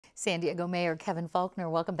San Diego Mayor Kevin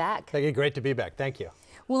Faulconer, welcome back. Peggy, great to be back. Thank you.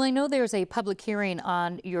 Well, I know there's a public hearing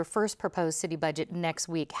on your first proposed city budget next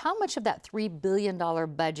week. How much of that $3 billion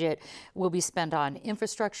budget will be spent on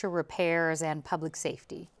infrastructure, repairs, and public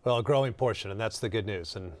safety? Well, a growing portion, and that's the good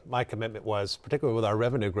news. And my commitment was, particularly with our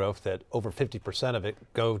revenue growth, that over 50% of it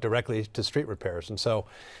go directly to street repairs. And so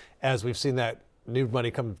as we've seen that new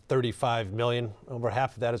money come, $35 million, over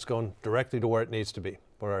half of that is going directly to where it needs to be,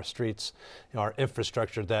 where our streets, our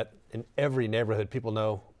infrastructure, that in every neighborhood people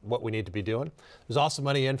know what we need to be doing. There's also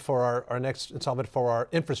money in for our next installment for our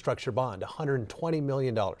infrastructure bond, $120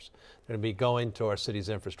 million going to be going to our city's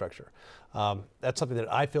infrastructure. That's something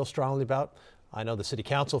that I feel strongly about. I know the city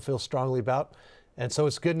council feels strongly about. And so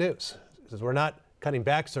it's good news because we're not cutting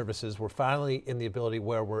back services. We're finally in the ability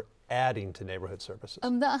where we're adding to neighborhood services. The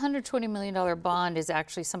 $120 million bond is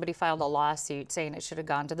actually, somebody filed a lawsuit saying it should have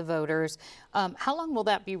gone to the voters. How long will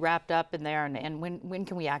that be wrapped up in there, and when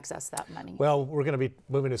can we access that money? Well, we're going to be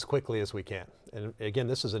moving as quickly as we can. And again,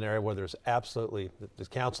 this is an area where there's absolutely, the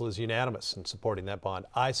council is unanimous in supporting that bond.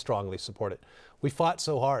 I strongly support it. We fought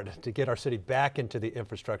so hard to get our city back into the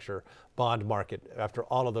infrastructure bond market after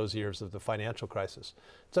all of those years of the financial crisis.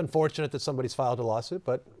 It's unfortunate that somebody's filed a lawsuit,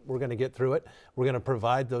 but we're going to get through it. We're going to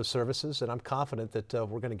provide those services, and I'm confident that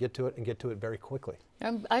we're going to get to it and get to it very quickly.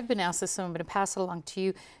 I've been asked this, so I'm going to pass it along to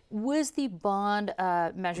you. Was the bond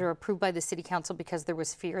measure approved by the city council because there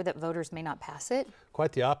was fear that voters may not pass it?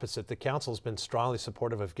 Quite the opposite. The council has been strongly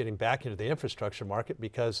supportive of getting back into the infrastructure market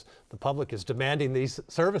because the public is demanding these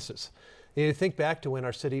services. You think back to when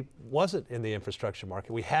our city wasn't in the infrastructure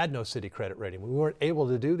market. We had no city credit rating. We weren't able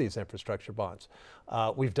to do these infrastructure bonds.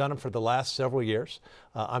 We've done them for the last several years.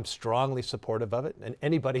 I'm strongly supportive of it. And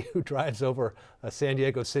anybody who drives over a San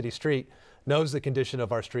Diego city street knows the condition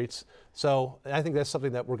of our streets. So I think that's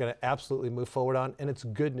something that we're going to absolutely move forward on, and it's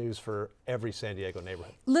good news for every San Diego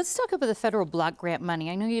neighborhood. Let's talk about the federal block grant money.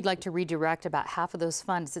 I know you'd like to redirect about half of those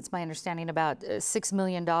funds. It's my understanding about $6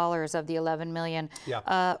 million of the $11 million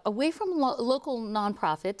away from local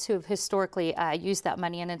nonprofits who have historically used that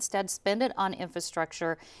money and instead spend it on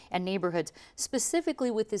infrastructure and neighborhoods. Specifically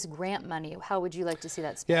with this grant money, how would you like to see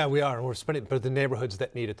that spent? Yeah, we are. We're spending it for the neighborhoods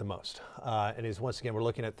that need it the most. And once again, we're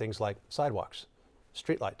looking at things like sidewalks,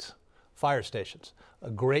 streetlights, fire stations.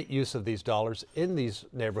 A great use of these dollars in these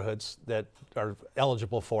neighborhoods that are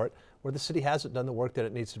eligible for it, where the city hasn't done the work that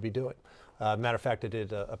it needs to be doing. Matter of fact, I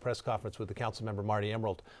did a press conference with the council member Marty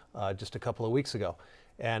Emerald just a couple of weeks ago,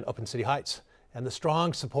 and Open City Heights, and the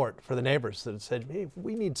strong support for the neighbors that said, hey,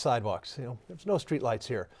 we need sidewalks. There's no streetlights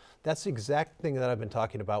here. That's the exact thing that I've been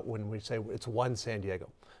talking about when we say it's one San Diego,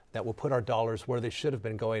 that will put our dollars where they should have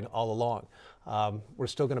been going all along. We're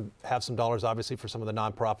still going to have some dollars, obviously, for some of the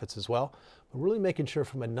nonprofits as well, but really making sure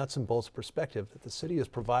from a nuts and bolts perspective that the city is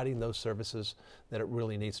providing those services that it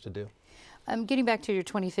really needs to do. Getting back to your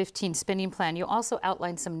 2015 spending plan, you also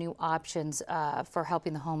outlined some new options for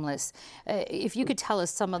helping the homeless. If you could tell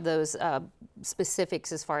us some of those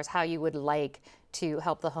specifics as far as how you would like to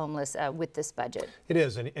help the homeless with this budget. It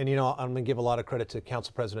is, and I'm going to give a lot of credit to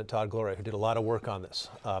Council President Todd Gloria, who did a lot of work on this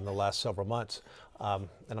in the last several months, and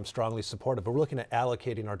I'm strongly supportive. But we're looking at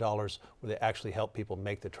allocating our dollars where they actually help people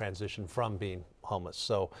make the transition from being homeless.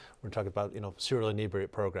 So we're talking about serial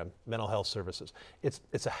inebriate program, mental health services.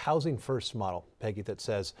 It's a housing first model, Peggy, that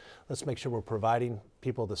says let's make sure we're providing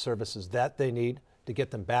people the services that they need to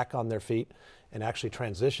get them back on their feet and actually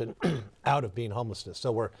transition out of being homelessness.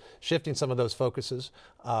 So we're shifting some of those focuses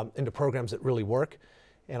into programs that really work.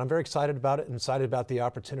 And I'm very excited about it and excited about the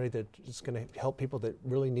opportunity that it's going to help people that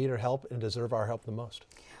really need our help and deserve our help the most.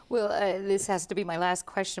 Well, this has to be my last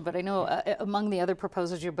question, but I know among the other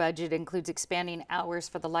proposals, your budget includes expanding hours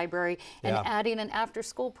for the library and adding an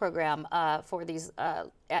after-school program for these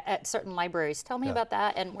at certain libraries. Tell me about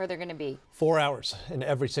that and where they're going to be. 4 hours in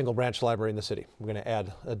every single branch library in the city. We're going to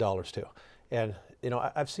add dollars to. And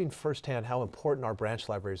I've seen firsthand how important our branch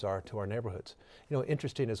libraries are to our neighborhoods.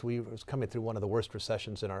 Interesting, as we was coming through one of the worst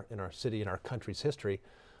recessions in our city, in our country's history,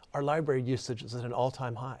 our library usage is at an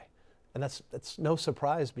all-time high. And that's no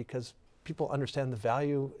surprise because people understand the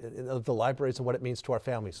value of the libraries and what it means to our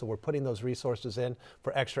families. So we're putting those resources in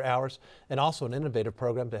for extra hours, and also an innovative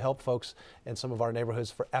program to help folks in some of our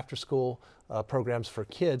neighborhoods for after-school programs for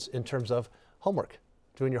kids in terms of homework,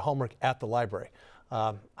 doing your homework at the library.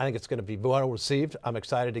 I think it's going to be well received. I'm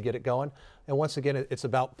excited to get it going. And once again, it's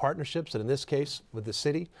about partnerships, and in this case, with the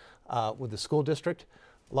city, with the school district.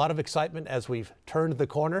 A lot of excitement as we've turned the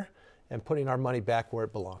corner and putting our money back where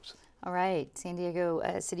it belongs. All right, San Diego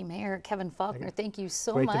City Mayor Kevin Faulconer, thank you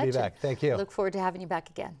so much. Great to be back. Thank you. Look forward to having you back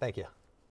again. Thank you.